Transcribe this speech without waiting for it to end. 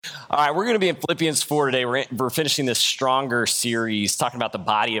All right, we're going to be in Philippians 4 today. We're finishing this Stronger series, talking about the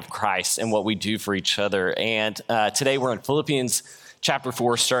body of Christ and what we do for each other. And today we're in Philippians chapter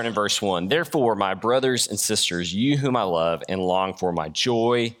 4, starting in verse 1. Therefore, my brothers and sisters, you whom I love and long for, my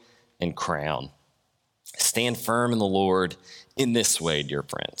joy and crown, stand firm in the Lord in this way, dear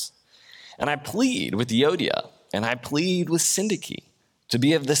friends. And I plead with Euodia and I plead with Syntyche to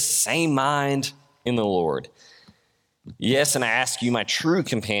be of the same mind in the Lord. Yes, and I ask you, my true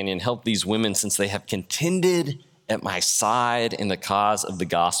companion, help these women since they have contended at my side in the cause of the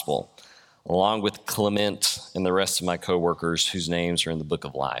gospel, along with Clement and the rest of my co-workers whose names are in the book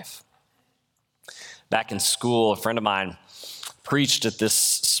of life. Back in school, a friend of mine preached at this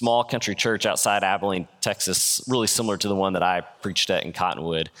small country church outside Abilene, Texas, really similar to the one that I preached at in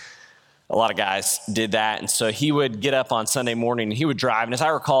Cottonwood. A lot of guys did that, and so he would get up on Sunday morning and he would drive. And as I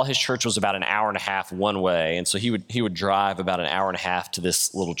recall, his church was about an hour and a half one way, and so he would drive about an hour and a half to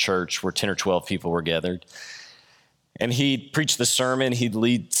this little church where 10 or 12 people were gathered. And he'd preach the sermon, he'd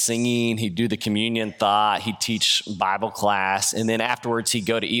lead singing, he'd do the communion thought, he'd teach Bible class, and then afterwards he'd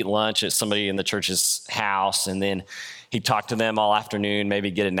go to eat lunch at somebody in the church's house, and then he'd talk to them all afternoon,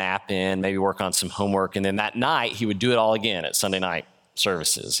 maybe get a nap in, maybe work on some homework, and then that night he would do it all again at Sunday night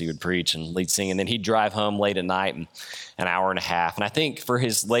services. He would preach and lead sing, and then he'd drive home late at night and an hour and a half. And I think for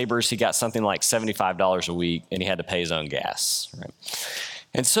his labors, he got something like $75 a week, and he had to pay his own gas. Right?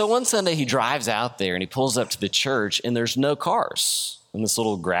 And so one Sunday he drives out there and he pulls up to the church, and there's no cars in this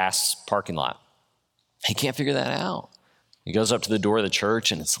little grass parking lot. He can't figure that out. He goes up to the door of the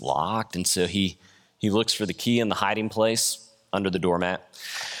church and it's locked. And so he looks for the key in the hiding place under the doormat.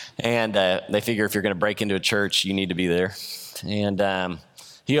 And they figure if you're going to break into a church, you need to be there. And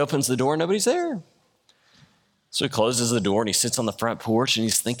he opens the door, nobody's there. So he closes the door and he sits on the front porch and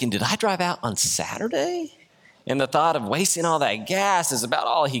he's thinking, did I drive out on Saturday? And the thought of wasting all that gas is about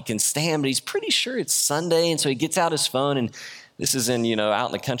all he can stand, but he's pretty sure it's Sunday. And so he gets out his phone, and this is in, out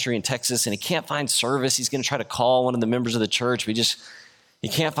in the country in Texas, and he can't find service. He's going to try to call one of the members of the church, but he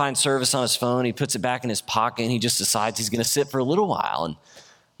can't find service on his phone. He puts it back in his pocket and he just decides he's going to sit for a little while. And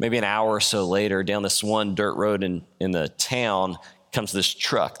maybe an hour or so later, down this one dirt road in the town comes this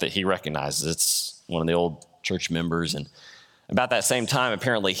truck that he recognizes. It's one of the old church members. And about that same time,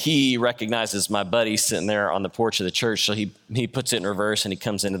 apparently he recognizes my buddy sitting there on the porch of the church. So he puts it in reverse and he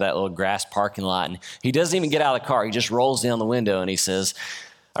comes into that little grass parking lot. And he doesn't even get out of the car. He just rolls down the window and he says,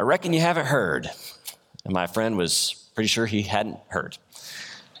 I reckon you haven't heard. And my friend was pretty sure he hadn't heard.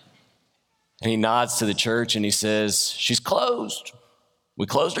 And he nods to the church and he says, she's closed. We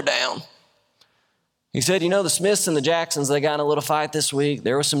closed her down. He said, the Smiths and the Jacksons, they got in a little fight this week.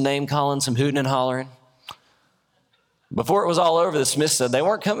 There was some name calling, some hooting and hollering. Before it was all over, the Smiths said they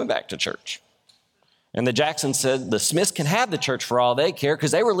weren't coming back to church. And the Jacksons said the Smiths can have the church for all they care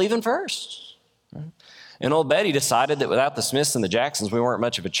because they were leaving first. And old Betty decided that without the Smiths and the Jacksons, we weren't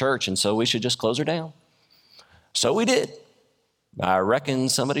much of a church, and so we should just close her down. So we did. I reckon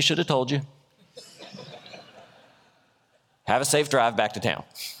somebody should have told you. Have a safe drive back to town.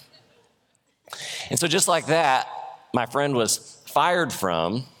 And so just like that, my friend was fired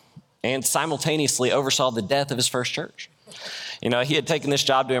from and simultaneously oversaw the death of his first church. He had taken this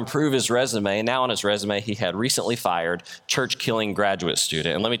job to improve his resume, and now on his resume, he had recently fired church-killing graduate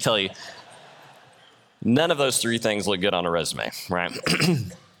student. And let me tell you, none of those three things look good on a resume, right?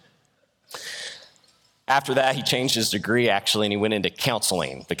 After that, he changed his degree, actually, and he went into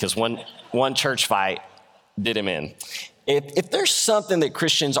counseling because one church fight did him in. If there's something that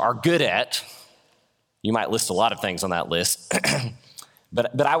Christians are good at, you might list a lot of things on that list,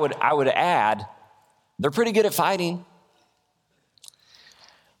 but I would add, they're pretty good at fighting.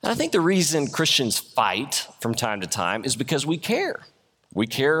 And I think the reason Christians fight from time to time is because we care. We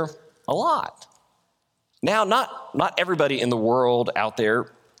care a lot. Now, not everybody in the world out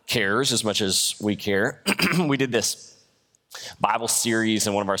there cares as much as we care. We did this Bible series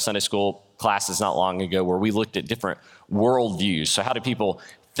in one of our Sunday school classes not long ago where we looked at different worldviews. So how do people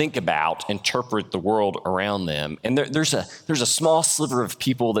think about, interpret the world around them? And there's a small sliver of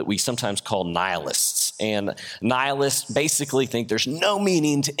people that we sometimes call nihilists. And nihilists basically think there's no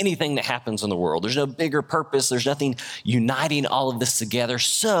meaning to anything that happens in the world. There's no bigger purpose. There's nothing uniting all of this together.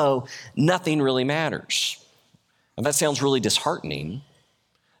 So nothing really matters. And that sounds really disheartening.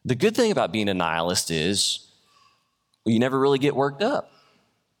 The good thing about being a nihilist is you never really get worked up.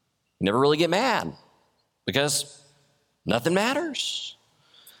 You never really get mad because nothing matters.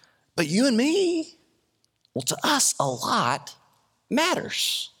 But you and me, well, to us, a lot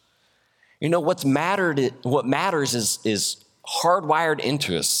matters. What matters is hardwired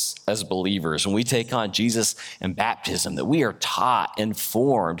into us as believers when we take on Jesus and baptism, that we are taught and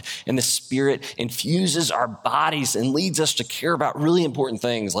formed, and the Spirit infuses our bodies and leads us to care about really important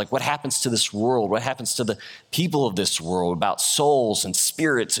things like what happens to this world, what happens to the people of this world, about souls and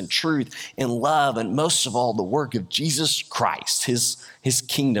spirits and truth and love, and most of all, the work of Jesus Christ, his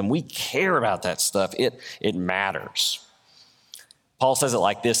kingdom. We care about that stuff. It matters. Paul says it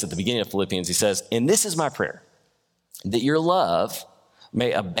like this at the beginning of Philippians. He says, "And this is my prayer, that your love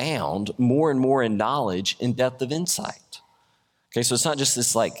may abound more and more in knowledge and depth of insight." Okay, so it's not just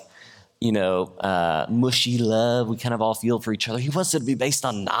this mushy love we kind of all feel for each other. He wants it to be based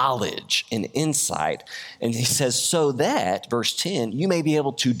on knowledge and insight. And he says, so that, verse 10, you may be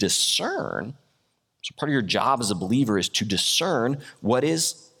able to discern. So part of your job as a believer is to discern what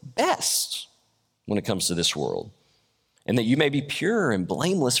is best when it comes to this world. And that you may be pure and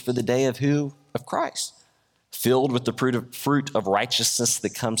blameless for the day of who? Of Christ. Filled with the fruit of righteousness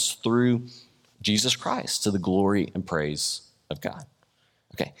that comes through Jesus Christ to the glory and praise of God.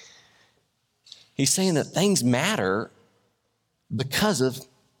 Okay. He's saying that things matter because of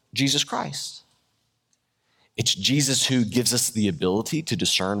Jesus Christ. It's Jesus who gives us the ability to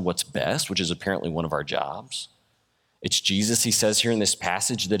discern what's best, which is apparently one of our jobs. It's Jesus, he says here in this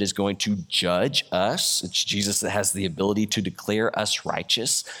passage, that is going to judge us. It's Jesus that has the ability to declare us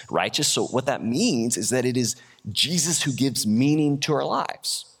righteous. So what that means is that it is Jesus who gives meaning to our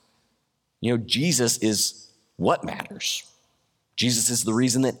lives. Jesus is what matters. Jesus is the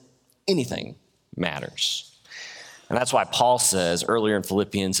reason that anything matters. And that's why Paul says earlier in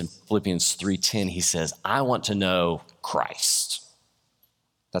Philippians 3:10, he says, I want to know Christ.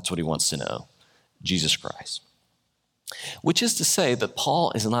 That's what he wants to know, Jesus Christ. Which is to say that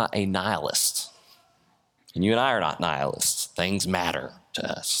Paul is not a nihilist. And you and I are not nihilists. Things matter to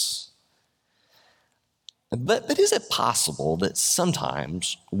us. But is it possible that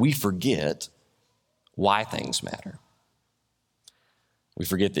sometimes we forget why things matter? We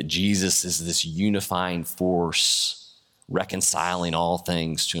forget that Jesus is this unifying force, reconciling all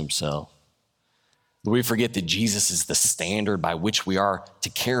things to himself. We forget that Jesus is the standard by which we are to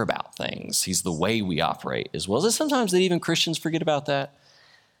care about things. He's the way we operate as well. Is it sometimes that even Christians forget about that?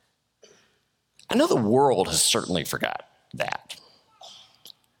 I know the world has certainly forgot that.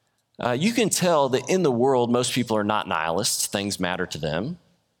 You can tell that in the world, most people are not nihilists. Things matter to them.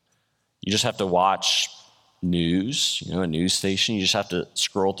 You just have to watch news, a news station. You just have to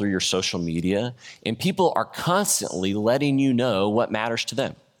scroll through your social media, and people are constantly letting you know what matters to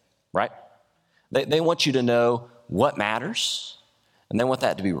them, right? They want you to know what matters, and they want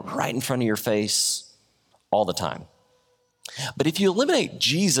that to be right in front of your face all the time. But if you eliminate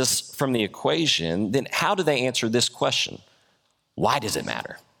Jesus from the equation, then how do they answer this question? Why does it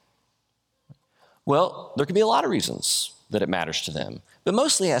matter? Well, there can be a lot of reasons that it matters to them, but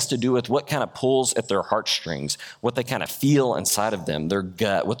mostly it has to do with what kind of pulls at their heartstrings, what they kind of feel inside of them,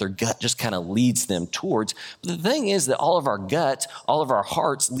 what their gut just kind of leads them towards. But the thing is that all of our gut, all of our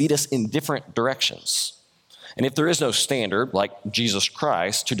hearts lead us in different directions. And if there is no standard like Jesus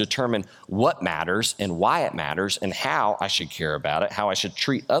Christ to determine what matters and why it matters and how I should care about it, how I should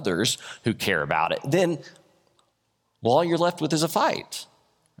treat others who care about it, then all you're left with is a fight.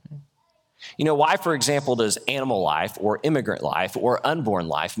 Why, for example, does animal life or immigrant life or unborn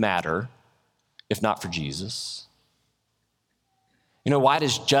life matter if not for Jesus? Why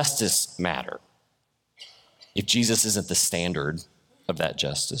does justice matter if Jesus isn't the standard of that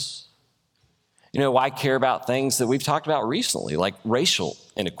justice? Why care about things that we've talked about recently, like racial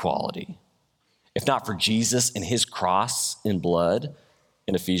inequality, if not for Jesus and his cross in blood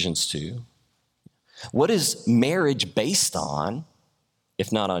in Ephesians 2? What is marriage based on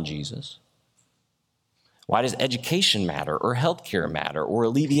if not on Jesus? Why does education matter, or healthcare matter, or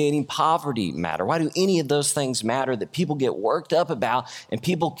alleviating poverty matter? Why do any of those things matter that people get worked up about and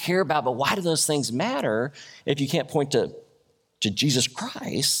people care about? But why do those things matter if you can't point to Jesus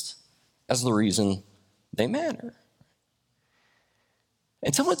Christ as the reason they matter?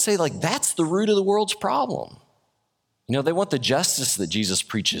 And some would say, that's the root of the world's problem. They want the justice that Jesus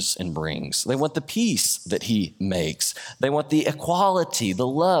preaches and brings. They want the peace that he makes. They want the equality, the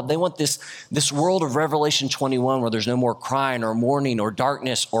love. They want this world of Revelation 21 where there's no more crying or mourning or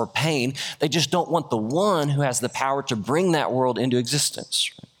darkness or pain. They just don't want the one who has the power to bring that world into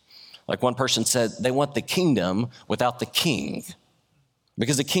existence. Like one person said, they want the kingdom without the king,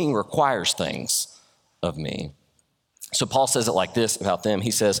 because the king requires things of me. So Paul says it like this about them.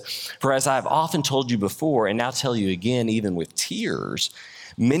 He says, for as I have often told you before, and now tell you again, even with tears,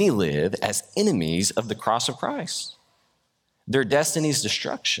 many live as enemies of the cross of Christ. Their destiny is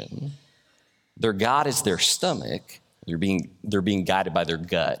destruction. Their God is their stomach, They're being guided by their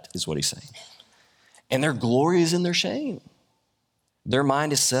gut, is what he's saying. And their glory is in their shame. Their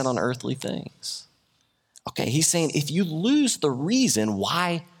mind is set on earthly things. Okay, he's saying if you lose the reason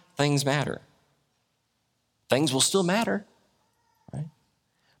why things matter, things will still matter, right?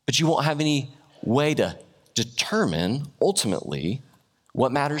 But you won't have any way to determine ultimately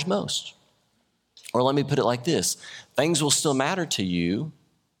what matters most. Or let me put it like this: things will still matter to you,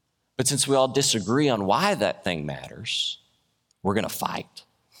 but since we all disagree on why that thing matters, we're going to fight.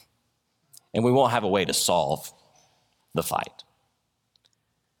 And we won't have a way to solve the fight.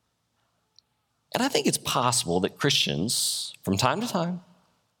 And I think it's possible that Christians, from time to time,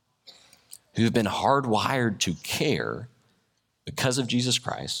 who've been hardwired to care because of Jesus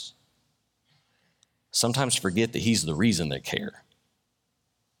Christ, sometimes forget that he's the reason they care.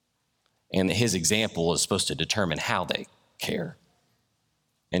 And that his example is supposed to determine how they care.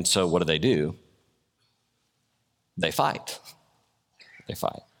 And so what do? They fight. They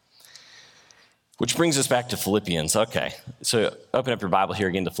fight. Which brings us back to Philippians. Okay, so open up your Bible here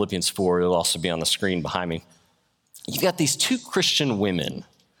again to Philippians 4. It'll also be on the screen behind me. You've got these two Christian women,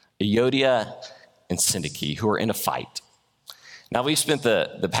 Euodia and Syntyche, who are in a fight. Now, we've spent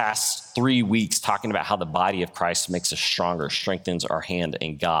the past 3 weeks talking about how the body of Christ makes us stronger, strengthens our hand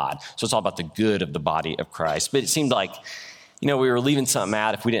in God. So it's all about the good of the body of Christ. But it seemed like, we were leaving something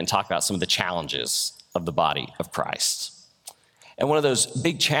out if we didn't talk about some of the challenges of the body of Christ. And one of those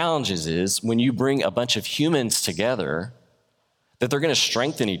big challenges is when you bring a bunch of humans together, that they're going to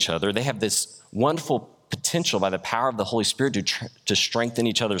strengthen each other. They have this wonderful potential by the power of the Holy Spirit to strengthen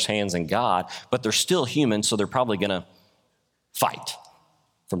each other's hands in God, but they're still human, so they're probably going to fight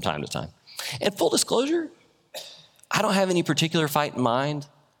from time to time. And full disclosure, I don't have any particular fight in mind.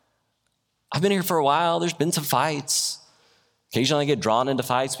 I've been here for a while. There's been some fights. Occasionally I get drawn into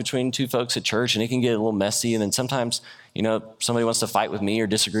fights between two folks at church, and it can get a little messy. And then sometimes, somebody wants to fight with me or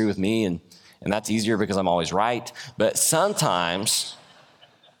disagree with me, and that's easier because I'm always right. But sometimes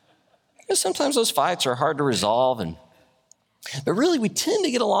those fights are hard to resolve. But really, we tend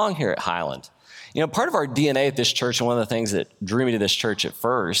to get along here at Highland. Part of our DNA at this church, and one of the things that drew me to this church at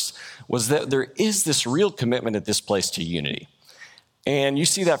first, was that there is this real commitment at this place to unity. And you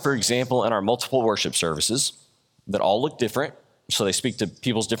see that, for example, in our multiple worship services that all look different. So they speak to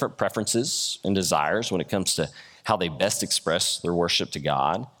people's different preferences and desires when it comes to how they best express their worship to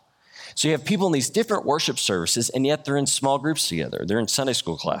God. So you have people in these different worship services, and yet they're in small groups together. They're in Sunday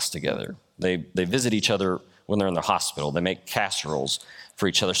school class together. They visit each other when they're in the hospital. They make casseroles for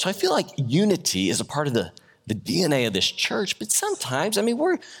each other. So I feel like unity is a part of the DNA of this church. But sometimes,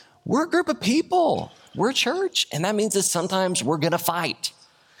 we're a group of people. We're a church, and that means that sometimes we're going to fight.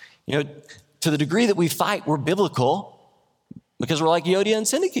 To the degree that we fight, we're biblical because we're like Euodia and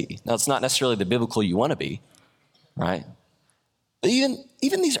Syntyche. Now, it's not necessarily the biblical you want to be, right? But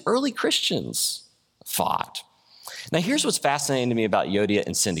even these early Christians fought. Now, here's what's fascinating to me about Euodia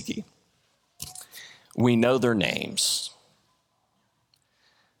and Syntyche. We know their names.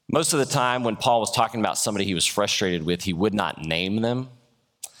 Most of the time when Paul was talking about somebody he was frustrated with, he would not name them.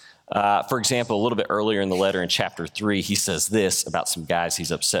 For example, a little bit earlier in the letter in chapter 3, he says this about some guys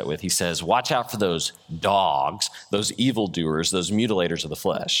he's upset with. He says, watch out for those dogs, those evildoers, those mutilators of the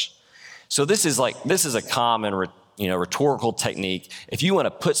flesh. So this is a common rhetorical technique. If you want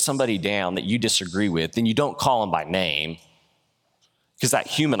to put somebody down that you disagree with, then you don't call them by name because that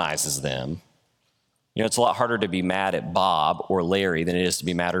humanizes them. It's a lot harder to be mad at Bob or Larry than it is to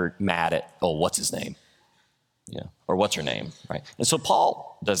be mad at, what's his name? Or what's her name, right? And so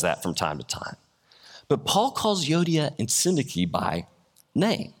Paul does that from time to time. But Paul calls Euodia and Syntyche by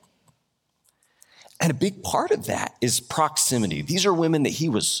name. And a big part of that is proximity. These are women that he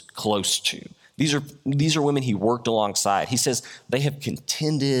was close to. These are women he worked alongside. He says, they have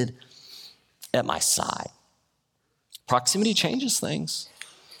contended at my side. Proximity changes things.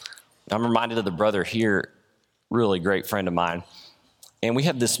 I'm reminded of the brother here, really great friend of mine. And we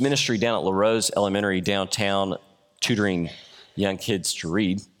have this ministry down at LaRose Elementary downtown, tutoring young kids to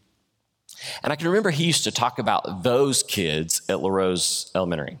read. And I can remember he used to talk about those kids at LaRose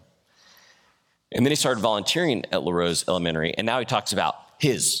Elementary. And then he started volunteering at LaRose Elementary, and now he talks about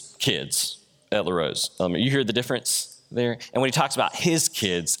his kids at LaRose Elementary. You hear the difference there? And when he talks about his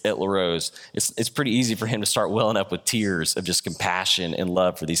kids at LaRose, it's pretty easy for him to start welling up with tears of just compassion and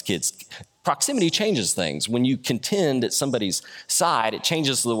love for these kids. Proximity changes things. When you contend at somebody's side, it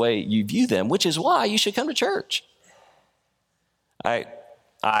changes the way you view them, which is why you should come to church. I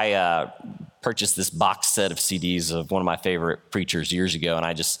purchased this box set of CDs of one of my favorite preachers years ago, and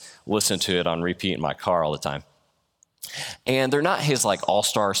I just listened to it on repeat in my car all the time. And they're not his like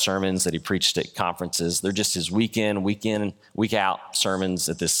all-star sermons that he preached at conferences. They're just his week out sermons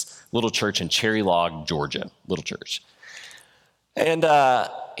at this little church in Cherry Log, Georgia, little church. And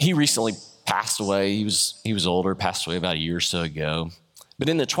he recently passed away. He was older, passed away about a year or so ago. But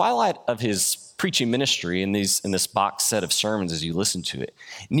in the twilight of his preaching ministry in this box set of sermons, as you listen to it,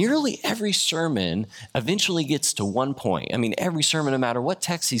 nearly every sermon eventually gets to one point. I mean, every sermon, no matter what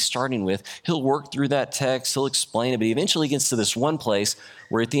text he's starting with, he'll work through that text, he'll explain it, but he eventually gets to this one place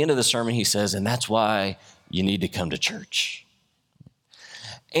where at the end of the sermon he says, and that's why you need to come to church.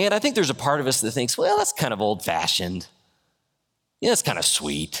 And I think there's a part of us that thinks, well, that's kind of old-fashioned. Yeah, it's kind of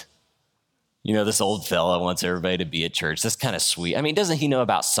sweet. You know, this old fella wants everybody to be at church. That's kind of sweet. I mean, doesn't he know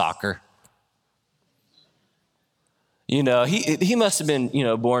about soccer? You know, he must have been,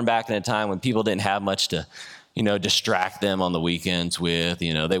 born back in a time when people didn't have much to, distract them on the weekends with.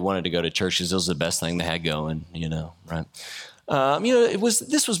 They wanted to go to church because it was the best thing they had going, right?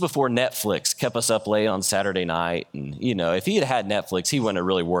 This was before Netflix kept us up late on Saturday night. And, if he had Netflix, he wouldn't have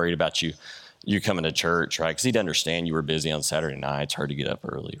really worried about you coming to church, right? Because he'd understand you were busy on Saturday night. It's hard to get up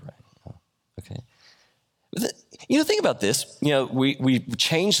early, right? Okay. Think about this. We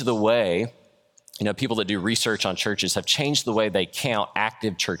changed the way, people that do research on churches have changed the way they count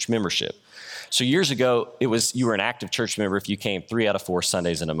active church membership. So years ago, it was you were an active church member if you came 3 out of 4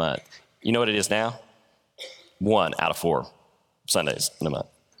 Sundays in a month. You know what it is now? 1 out of 4 Sundays in a month,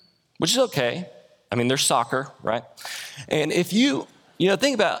 which is okay. I mean, there's soccer, right? And if you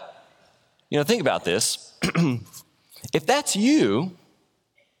think about this. If that's you,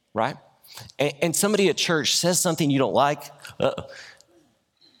 right? And somebody at church says something you don't like,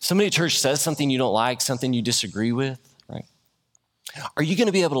 somebody at church says something you don't like, something you disagree with, right? Are you going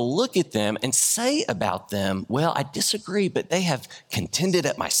to be able to look at them and say about them, well, I disagree, but they have contended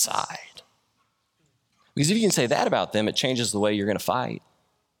at my side? Because if you can say that about them, it changes the way you're going to fight.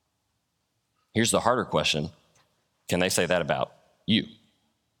 Here's the harder question. Can they say that about you?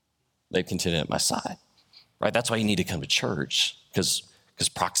 They've contended at my side, right? That's why you need to come to church, because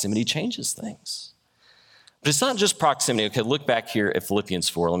proximity changes things. But it's not just proximity. Okay, look back here at Philippians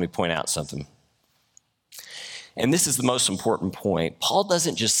 4. Let me point out something. And this is the most important point. Paul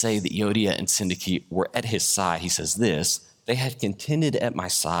doesn't just say that Euodia and Syntyche were at his side. He says this: they have contended at my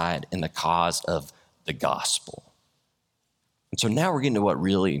side in the cause of the gospel. And so now we're getting to what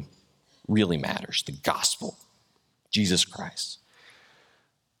really, really matters, the gospel, Jesus Christ.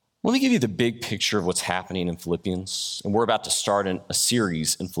 Let me give you the big picture of what's happening in Philippians. And we're about to start a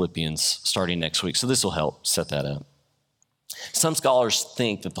series in Philippians starting next week. So this will help set that up. Some scholars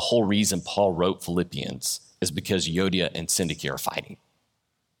think that the whole reason Paul wrote Philippians is because Euodia and Syntyche are fighting.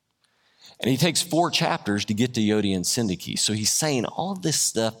 And he takes 4 chapters to get to Euodia and Syntyche. So he's saying all this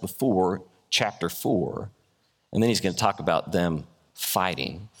stuff before chapter 4. And then he's going to talk about them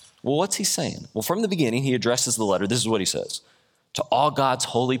fighting. Well, what's he saying? Well, from the beginning, he addresses the letter. This is what he says: to all God's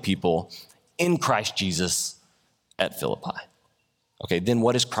holy people in Christ Jesus at Philippi. Okay, then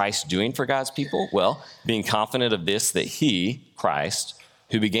what is Christ doing for God's people? Well, being confident of this, that he, Christ,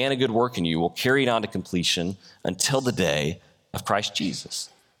 who began a good work in you, will carry it on to completion until the day of Christ Jesus.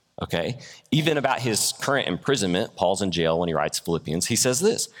 Okay, even about his current imprisonment, Paul's in jail when he writes Philippians, he says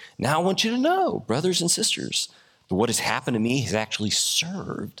this: now I want you to know, brothers and sisters, that what has happened to me has actually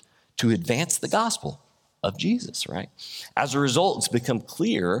served to advance the gospel of Jesus, right? As a result, it's become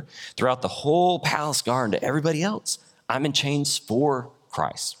clear throughout the whole palace garden to everybody else, I'm in chains for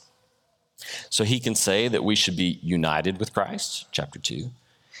Christ. So he can say that we should be united with Christ, chapter 2.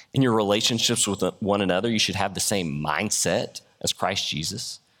 In your relationships with one another, you should have the same mindset as Christ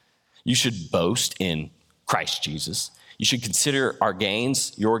Jesus. You should boast in Christ Jesus. You should consider our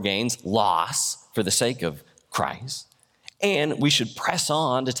gains, your gains, loss for the sake of Christ. And we should press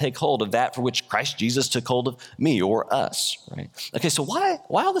on to take hold of that for which Christ Jesus took hold of me or us, right? Okay, so why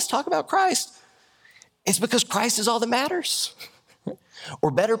all this talk about Christ? It's because Christ is all that matters. Or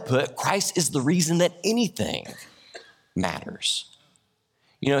better put, Christ is the reason that anything matters.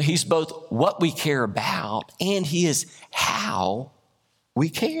 He's both what we care about and he is how we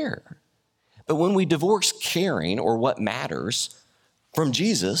care. But when we divorce caring or what matters from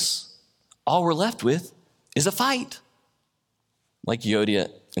Jesus, all we're left with is a fight, like Euodia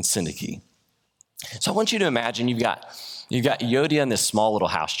and Syntyche. So I want you to imagine you've got Euodia in this small little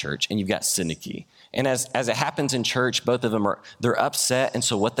house church, and you've got Syntyche. And as it happens in church, both of them they're upset, and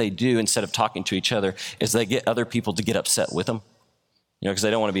so what they do instead of talking to each other is they get other people to get upset with them, because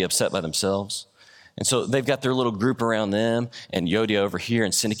they don't want to be upset by themselves. And so they've got their little group around them, and Yodia over here,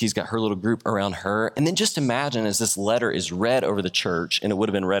 and Syntyche's got her little group around her. And then just imagine as this letter is read over the church, and it would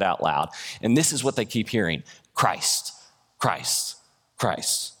have been read out loud, and this is what they keep hearing: Christ, Christ,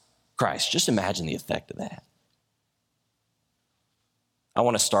 Christ, Christ. Just imagine the effect of that. I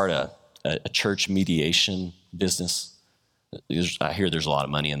want to start a church mediation business. I hear there's a lot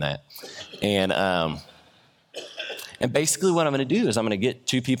of money in that. And basically what I'm going to do is I'm going to get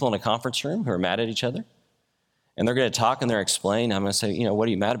two people in a conference room who are mad at each other. And they're going to talk and they're explaining. I'm going to say, what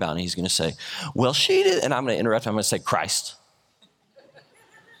are you mad about? And he's going to say, well, she did. And I'm going to interrupt. I'm going to say, Christ.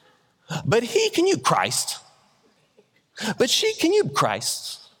 But can you Christ? But can you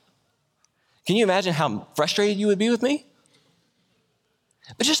Christ? Can you imagine how frustrated you would be with me?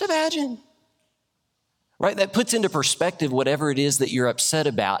 But just imagine. Right? That puts into perspective whatever it is that you're upset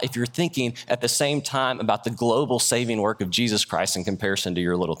about if you're thinking at the same time about the global saving work of Jesus Christ in comparison to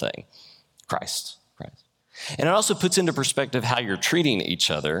your little thing. Christ. And it also puts into perspective how you're treating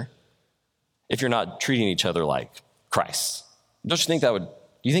each other if you're not treating each other like Christ. Don't you think do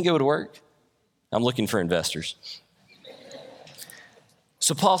you think it would work? I'm looking for investors.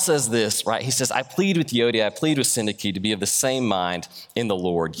 So Paul says this, right? He says, I plead with Euodia, I plead with Syntyche to be of the same mind in the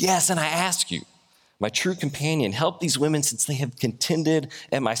Lord. Yes, and I ask you, my true companion, help these women since they have contended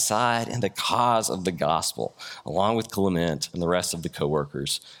at my side in the cause of the gospel, along with Clement and the rest of the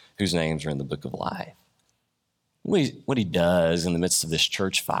co-workers whose names are in the book of life. What he does in the midst of this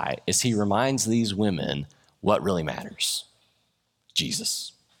church fight is he reminds these women what really matters.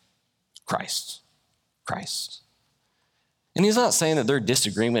 Jesus, Christ. And he's not saying that their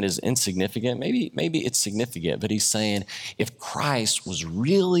disagreement is insignificant. Maybe it's significant, but he's saying if Christ was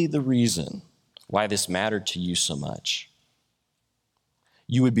really the reason why this mattered to you so much,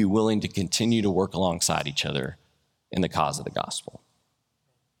 you would be willing to continue to work alongside each other in the cause of the gospel.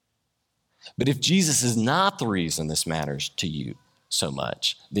 But if Jesus is not the reason this matters to you so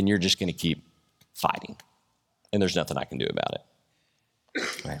much, then you're just going to keep fighting. And there's nothing I can do about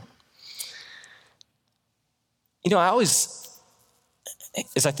it. Right? I always,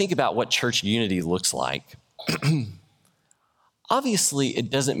 as I think about what church unity looks like, obviously, it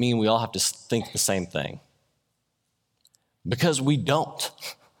doesn't mean we all have to think the same thing, because we don't,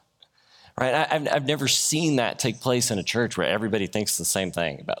 right? I've never seen that take place in a church where everybody thinks the same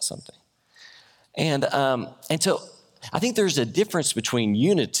thing about something. And so I think there's a difference between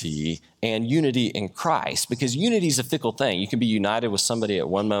unity and unity in Christ, because unity is a fickle thing. You can be united with somebody at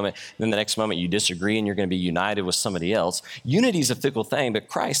one moment, and then the next moment you disagree and you're going to be united with somebody else. Unity is a fickle thing, but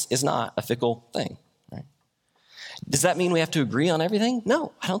Christ is not a fickle thing. Does that mean we have to agree on everything?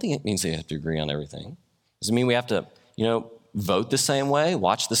 No, I don't think it means we have to agree on everything. Does it mean we have to, vote the same way,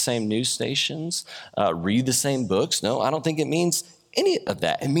 watch the same news stations, read the same books? No, I don't think it means any of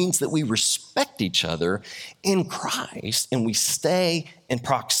that. It means that we respect each other in Christ and we stay in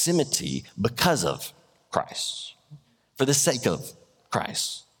proximity because of Christ, for the sake of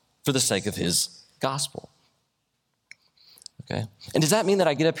Christ, for the sake of his gospel. Okay? And does that mean that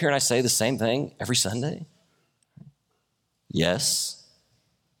I get up here and I say the same thing every Sunday? Yes.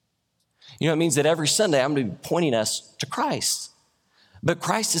 It means that every Sunday I'm going to be pointing us to Christ. But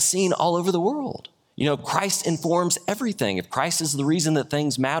Christ is seen all over the world. Christ informs everything. If Christ is the reason that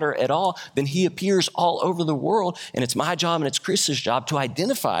things matter at all, then he appears all over the world. And it's my job and it's Chris's job to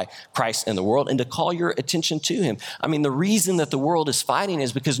identify Christ in the world and to call your attention to him. The reason that the world is fighting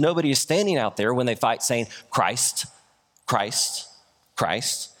is because nobody is standing out there when they fight saying, Christ, Christ,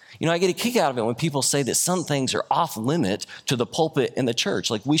 Christ. I get a kick out of it when people say that some things are off limit to the pulpit in the church.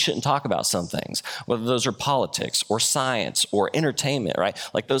 Like we shouldn't talk about some things, whether those are politics or science or entertainment, right?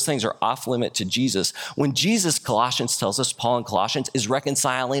 Like those things are off limit to Jesus. When Jesus, Colossians tells us, Paul in Colossians, is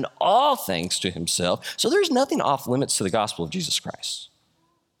reconciling all things to himself. So there's nothing off limits to the gospel of Jesus Christ.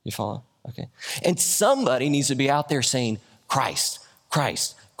 You follow? Okay. And somebody needs to be out there saying, Christ,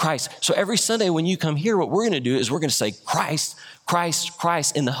 Christ, Christ. So every Sunday when you come here, what we're going to do is we're going to say, Christ, Christ,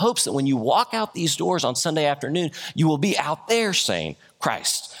 Christ, in the hopes that when you walk out these doors on Sunday afternoon, you will be out there saying,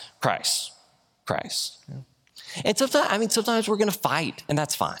 Christ, Christ, Christ. And sometimes we're going to fight, and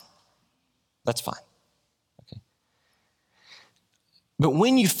that's fine. That's fine. Okay. But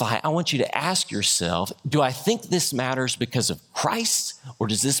when you fight, I want you to ask yourself, do I think this matters because of Christ, or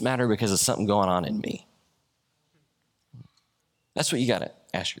does this matter because of something going on in me? That's what you got to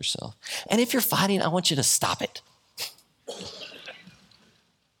ask yourself. And if you're fighting, I want you to stop it.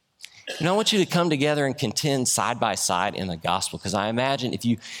 I want you to come together and contend side by side in the gospel, because I imagine if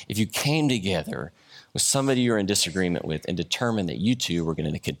you came together with somebody you're in disagreement with and determined that you two were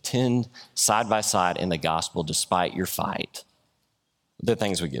going to contend side by side in the gospel despite your fight, that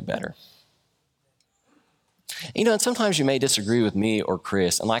things would get better. And sometimes you may disagree with me or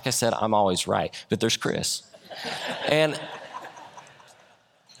Chris. And like I said, I'm always right, but there's Chris. And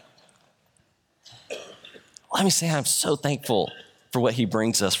let me say, I'm so thankful for what he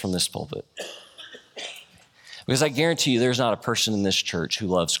brings us from this pulpit. Because I guarantee you there's not a person in this church who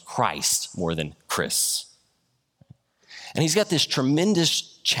loves Christ more than Chris. And he's got this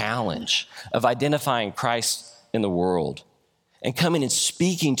tremendous challenge of identifying Christ in the world and coming and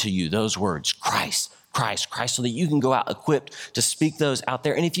speaking to you those words, Christ, Christ, Christ, so that you can go out equipped to speak those out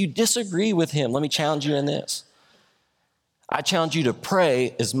there. And if you disagree with him, let me challenge you in this. I challenge you to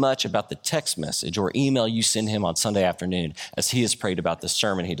pray as much about the text message or email you send him on Sunday afternoon as he has prayed about the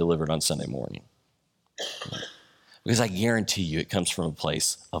sermon he delivered on Sunday morning. Because I guarantee you it comes from a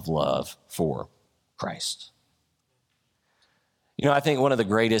place of love for Christ. I think one of the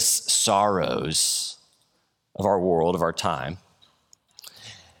greatest sorrows of our world, of our time,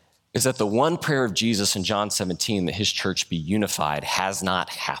 is that the one prayer of Jesus in John 17, that his church be unified, has not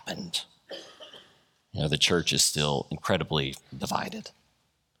happened. The church is still incredibly divided.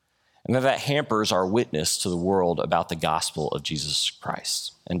 And that hampers our witness to the world about the gospel of Jesus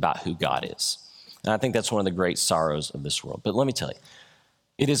Christ and about who God is. And I think that's one of the great sorrows of this world. But let me tell you,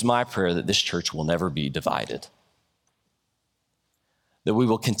 it is my prayer that this church will never be divided, that we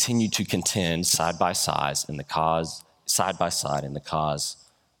will continue to contend side by side in the cause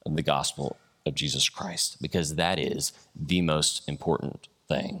of the gospel of Jesus Christ, because that is the most important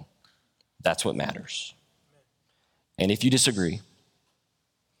thing. That's what matters. And if you disagree,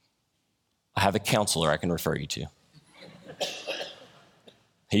 I have a counselor I can refer you to.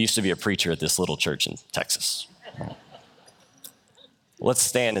 He used to be a preacher at this little church in Texas. Let's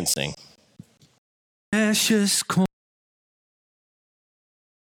stand and sing. Precious